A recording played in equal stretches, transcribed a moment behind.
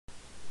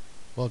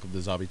Welcome to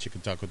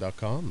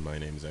ZombieChickenTaco.com. My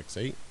name is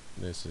X8.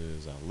 This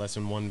is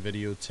Lesson 1,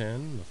 Video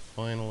 10, the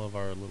final of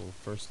our little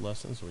first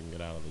lesson, so we can get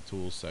out of the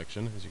tools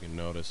section. As you can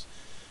notice,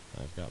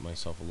 I've got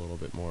myself a little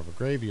bit more of a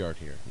graveyard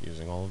here,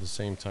 using all of the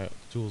same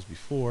tools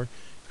before,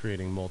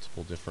 creating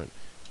multiple different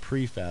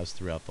prefabs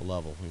throughout the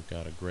level. We've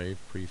got a grave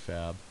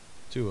prefab,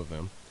 2 of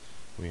them.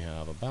 We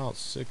have about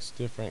 6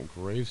 different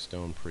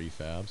gravestone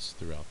prefabs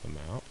throughout the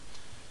map.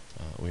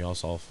 We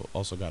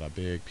also got a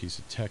big piece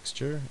of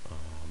texture,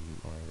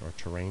 our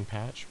terrain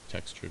patch,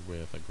 textured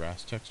with a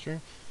grass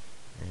texture,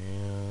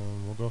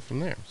 and we'll go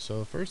from there. So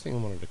the first thing I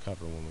wanted to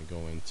cover when we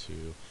go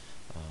into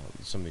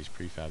some of these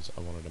prefabs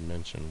I wanted to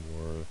mention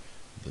were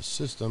the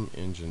system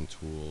engine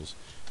tools.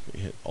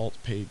 We hit Alt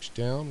page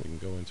down, we can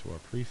go into our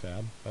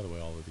prefab. By the way,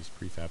 all of these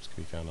prefabs can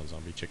be found on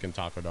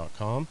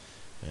ZombieChickenTaco.com,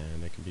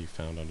 and they can be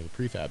found under the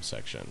prefab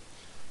section.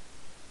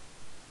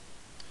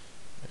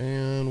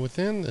 And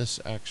within this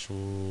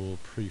actual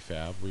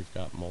prefab, we've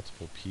got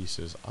multiple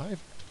pieces.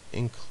 I've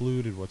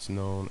included what's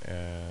known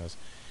as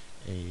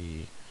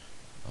a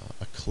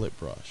clip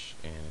brush,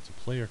 and it's a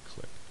player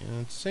clip.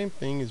 And it's the same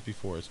thing as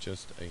before, it's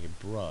just a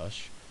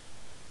brush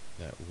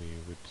that we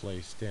would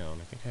place down.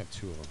 I think I have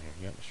 2 of them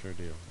here. Yep, sure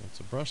do. It's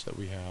a brush that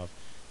we have,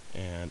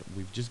 and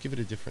we've just given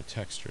it a different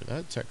texture.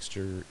 That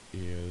texture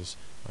is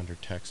under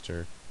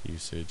Texture,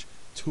 Usage,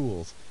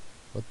 Tools.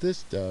 What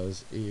this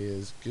does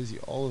is gives you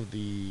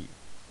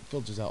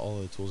filters out all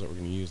of the tools that we're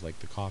going to use, like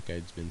the caulk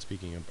I'd been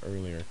speaking of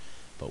earlier,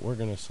 but we're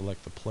going to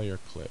select the player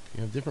clip.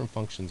 You have different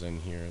functions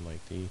in here,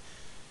 like the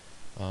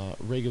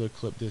regular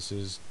clip.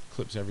 This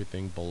clips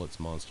everything: bullets,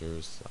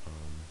 monsters,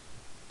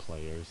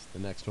 players. The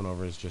next one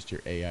over is just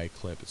your AI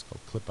clip. It's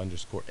called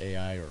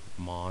clip_AI, or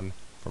mon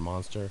for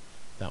monster.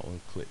 That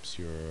one clips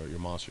your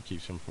monster,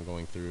 keeps him from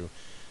going through.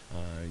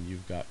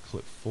 You've got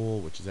clip full,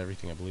 which is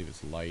everything. I believe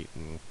it's light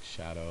and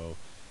shadow.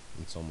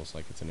 It's almost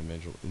like it's an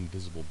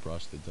invisible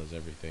brush that does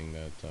everything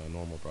that a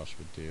normal brush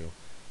would do.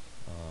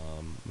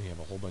 We have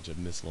a whole bunch of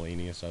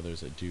miscellaneous others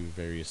that do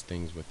various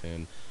things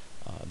within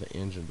the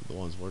engine, but the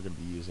ones we're going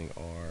to be using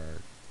are,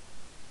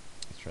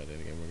 let's try that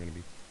again, we're going to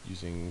be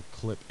using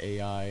clip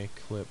AI,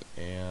 clip,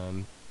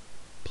 and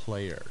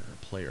player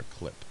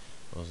clip.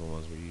 Those are the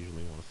ones we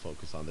usually want to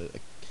focus on.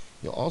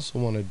 You'll also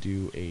want to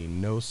do a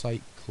no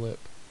sight clip.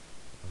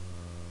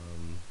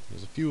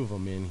 There's a few of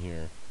them in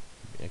here.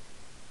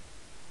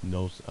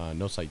 No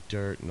sight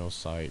dirt, no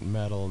sight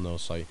metal, no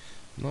sight.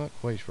 I'm not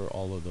quite sure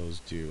all of those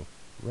do.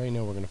 Right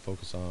now we're going to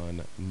focus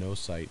on no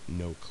sight,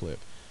 no clip.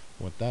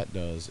 What that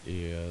does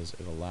is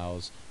it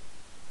allows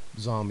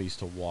zombies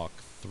to walk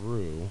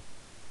through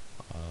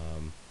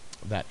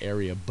that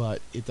area,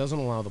 but it doesn't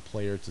allow the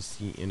player to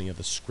see any of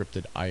the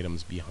scripted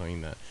items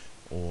behind that,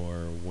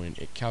 or when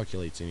it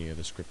calculates any of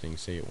the scripting.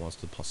 Say it wants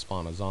to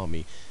spawn a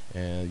zombie,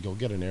 and you'll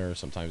get an error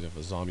sometimes if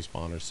a zombie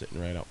spawner is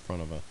sitting right out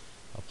front of a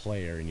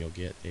player, and you'll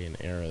get an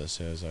error that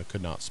says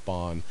could not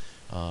spawn,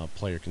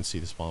 player can see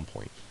the spawn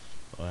point.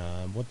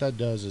 What that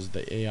does is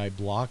the AI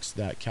blocks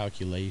that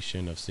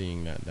calculation of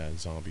seeing that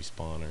zombie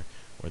spawner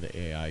or the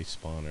AI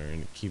spawner,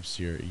 and it keeps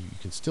you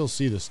can still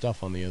see the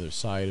stuff on the other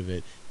side of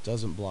it.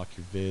 Doesn't block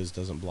your viz,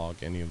 doesn't block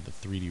any of the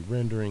 3D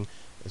rendering.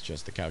 It's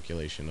just the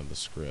calculation of the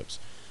scripts.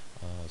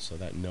 So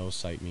that no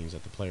sight means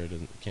that the player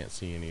can't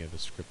see any of the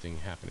scripting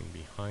happening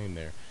behind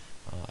there.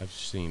 I've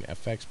seen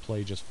FX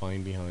play just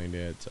fine behind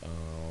it.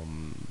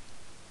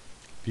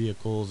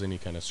 Vehicles, any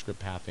kind of script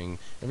pathing,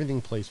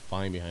 everything plays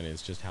fine behind it.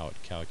 It's just how it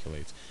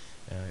calculates.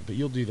 But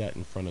you'll do that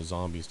in front of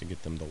zombies to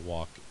get them to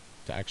walk,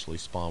 to actually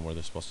spawn where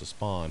they're supposed to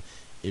spawn,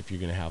 if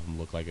you're going to have them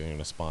look like they're going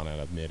to spawn out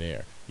of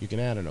midair. You can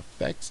add an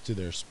effect to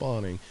their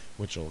spawning,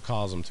 which will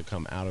cause them to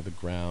come out of the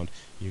ground.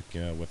 You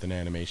can, with an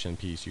animation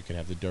piece, you can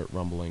have the dirt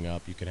rumbling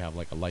up. You could have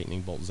like a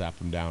lightning bolt zap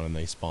them down and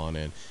they spawn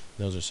in.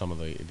 Those are some of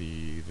the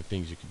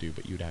things you could do,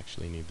 but you'd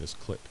actually need this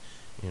clip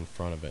in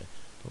front of it.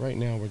 But right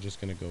now we're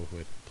just going to go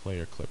with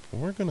player clip.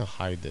 And we're going to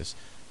hide this.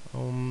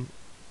 Now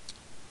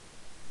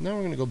we're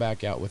going to go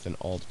back out with an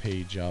alt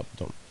page up.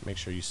 Don't make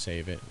sure you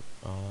save it.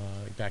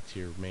 Back to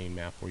your main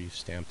map where you've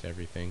stamped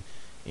everything.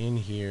 In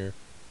here,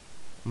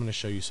 I'm going to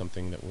show you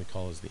something that we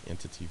call as the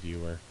entity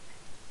viewer.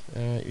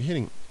 You're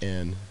hitting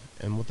N,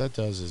 and what that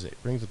does is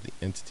it brings up the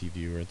entity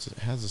viewer. It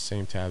has the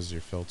same tabs as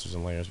your filters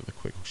and layers, but the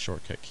quick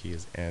shortcut key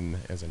is N,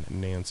 as in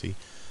Nancy.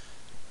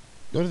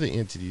 Go to the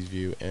entities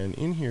view, and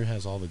in here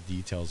has all the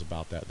details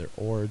about that, their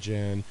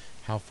origin,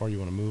 how far you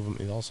want to move them.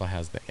 It also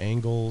has the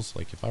angles.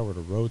 Like if I were to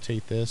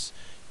rotate this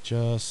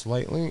just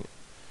slightly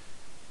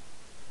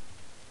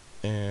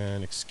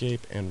and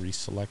escape and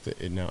reselect it,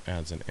 it now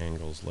adds an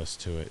angles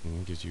list to it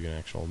and gives you an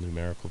actual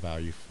numerical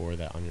value for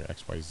that on your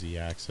XYZ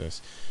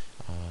axis.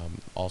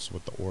 Also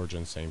with the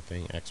origin, same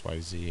thing,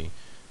 XYZ.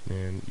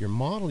 And your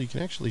model, you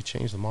can actually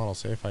change the model.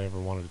 Say if I ever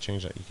wanted to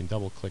change that, you can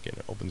double click it and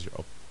it opens your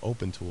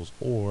open tools,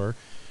 or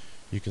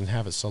you can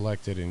have it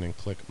selected and then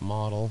click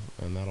model,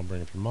 and that'll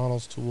bring up your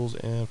models tools.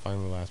 And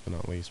finally, last but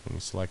not least, when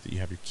you select it, you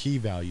have your key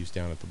values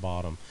down at the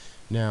bottom.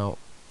 Now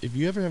if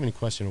you ever have any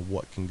question of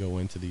what can go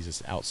into these,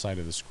 it's outside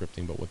of the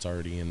scripting, but what's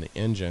already in the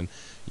engine,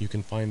 you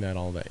can find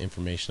all that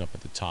information up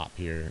at the top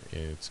here.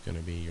 It's going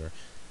to be your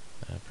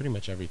pretty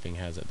much everything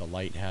has it. The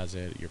light has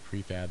it, your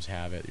prefabs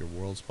have it, your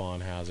world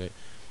spawn has it.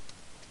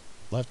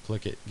 Left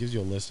click it, gives you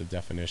a list of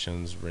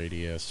definitions,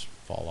 radius,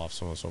 fall off,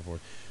 so on and so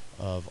forth,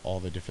 of all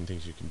the different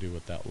things you can do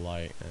with that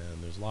light.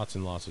 And there's lots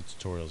and lots of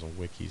tutorials and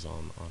wikis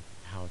on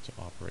how to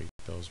operate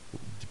those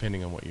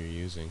depending on what you're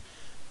using.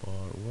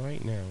 But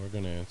right now we're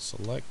going to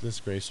select this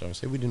gravestone.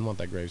 Say we didn't want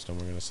that gravestone,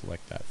 we're going to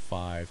select that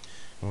 5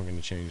 and we're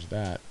going to change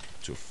that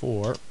to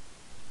 4,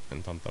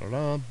 and dun, dun, dun,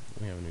 dun,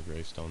 we have a new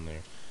gravestone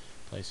there.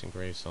 Placing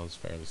gravestones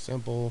fairly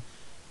simple.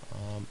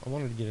 I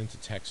wanted to get into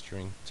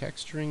texturing.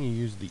 Texturing, you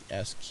use the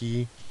S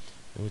key,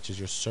 which is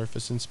your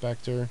surface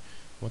inspector.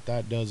 What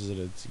that does is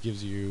it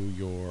gives you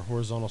your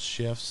horizontal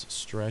shifts,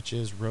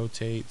 stretches,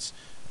 rotates,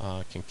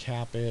 can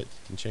cap it,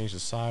 can change the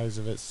size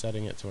of it,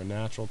 setting it to a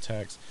natural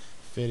text,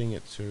 fitting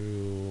it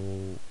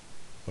to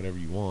whatever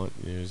you want.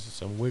 There's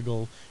some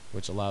wiggle,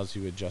 which allows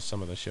you to adjust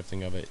some of the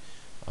shifting of it.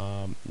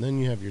 Then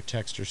you have your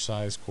texture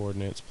size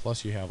coordinates,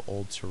 plus you have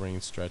old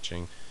terrain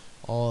stretching.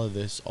 All of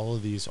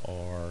these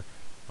are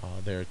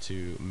there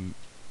to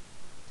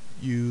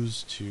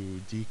use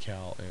to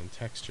decal and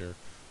texture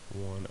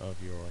one of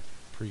your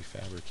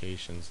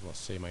prefabrications. Let's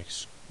say my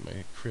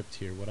crypt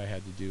here. What I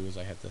had to do is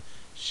I had to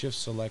shift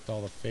select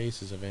all the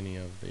faces of any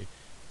of the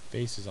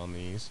faces on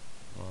these,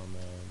 on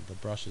the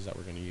brushes that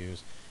we're going to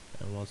use,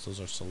 and once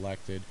those are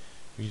selected,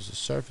 we use the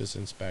surface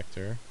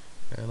inspector,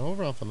 and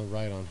over off on the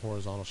right on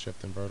horizontal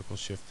shift and vertical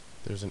shift,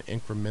 there's an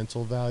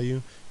incremental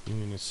value. You're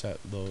going to set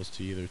those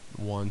to either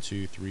 1,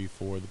 2, 3,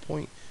 4. The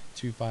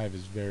 0.25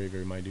 is very,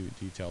 very minute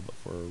detail, but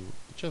for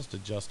just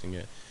adjusting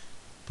it,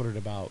 put it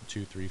about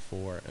 2, 3,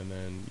 4, and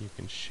then you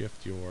can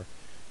shift your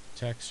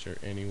texture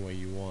any way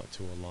you want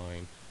to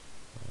align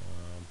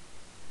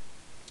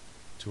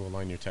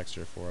your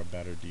texture for a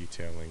better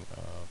detailing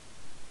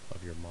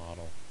of your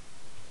model,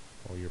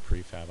 or your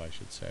prefab, I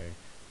should say.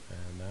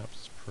 And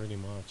that's pretty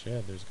much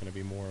it. There's going to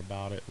be more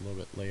about it a little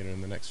bit later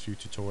in the next few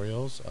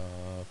tutorials.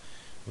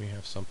 We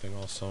have something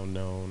also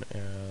known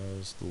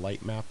as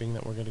light mapping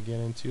that we're going to get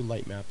into.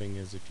 Light mapping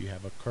is if you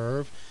have a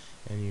curve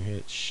and you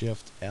hit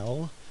Shift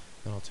L,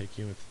 then I'll take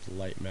you into the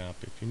light map.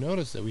 If you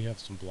notice that we have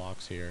some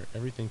blocks here,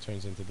 everything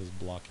turns into this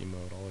blocky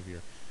mode, all of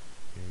your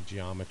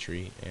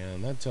geometry,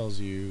 and that tells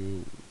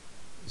you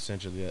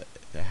essentially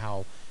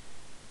how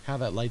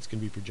that light's going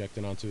to be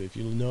projected onto it. If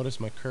you notice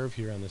my curve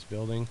here on this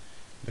building,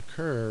 the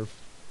curve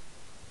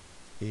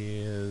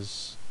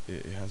has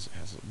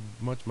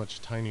a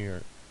much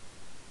tinier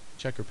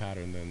checker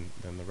pattern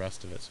than the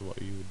rest of it. So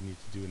what you would need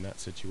to do in that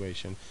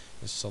situation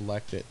is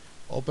select it,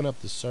 open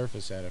up the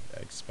surface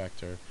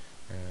inspector,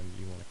 and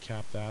you want to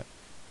cap that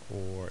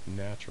or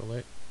natural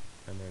it,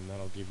 and then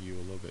that'll give you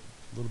a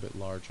little bit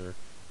larger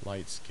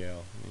light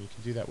scale. And you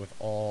can do that with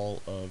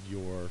all of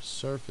your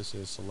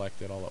surfaces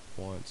selected all at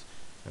once,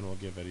 and we'll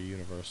give it a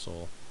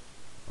universal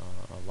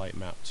light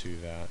map to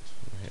that.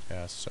 We'll hit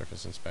S,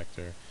 surface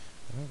inspector.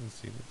 Let's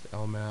see,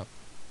 L map,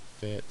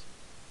 fit,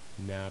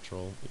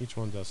 natural. Each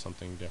one does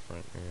something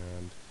different,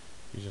 and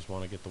you just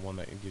want to get the one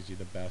that gives you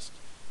the best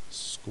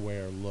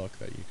square look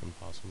that you can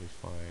possibly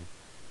find.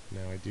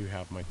 Now I do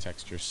have my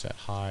texture set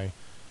high.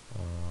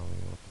 We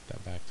want to put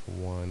that back to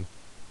 1.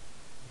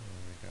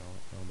 There we go.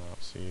 L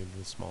map. See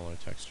the smaller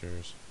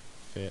textures.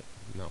 Fit.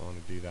 Not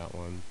want to do that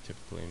one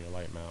typically in your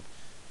light map.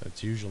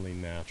 It's usually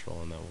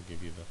natural, and that will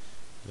give you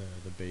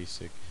the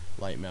basic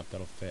light map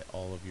that'll fit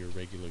all of your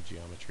regular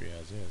geometry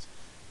as is.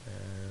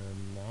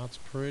 And that's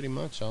pretty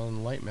much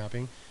on light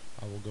mapping.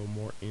 I will go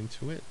more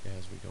into it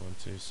as we go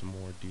into some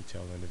more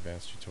detailed and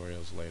advanced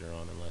tutorials later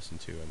on in lesson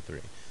 2 and 3.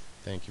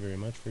 Thank you very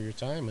much for your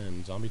time,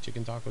 and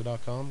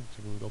zombiechickentaco.com,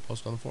 so we can go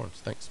post on the forums.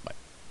 Thanks. Bye.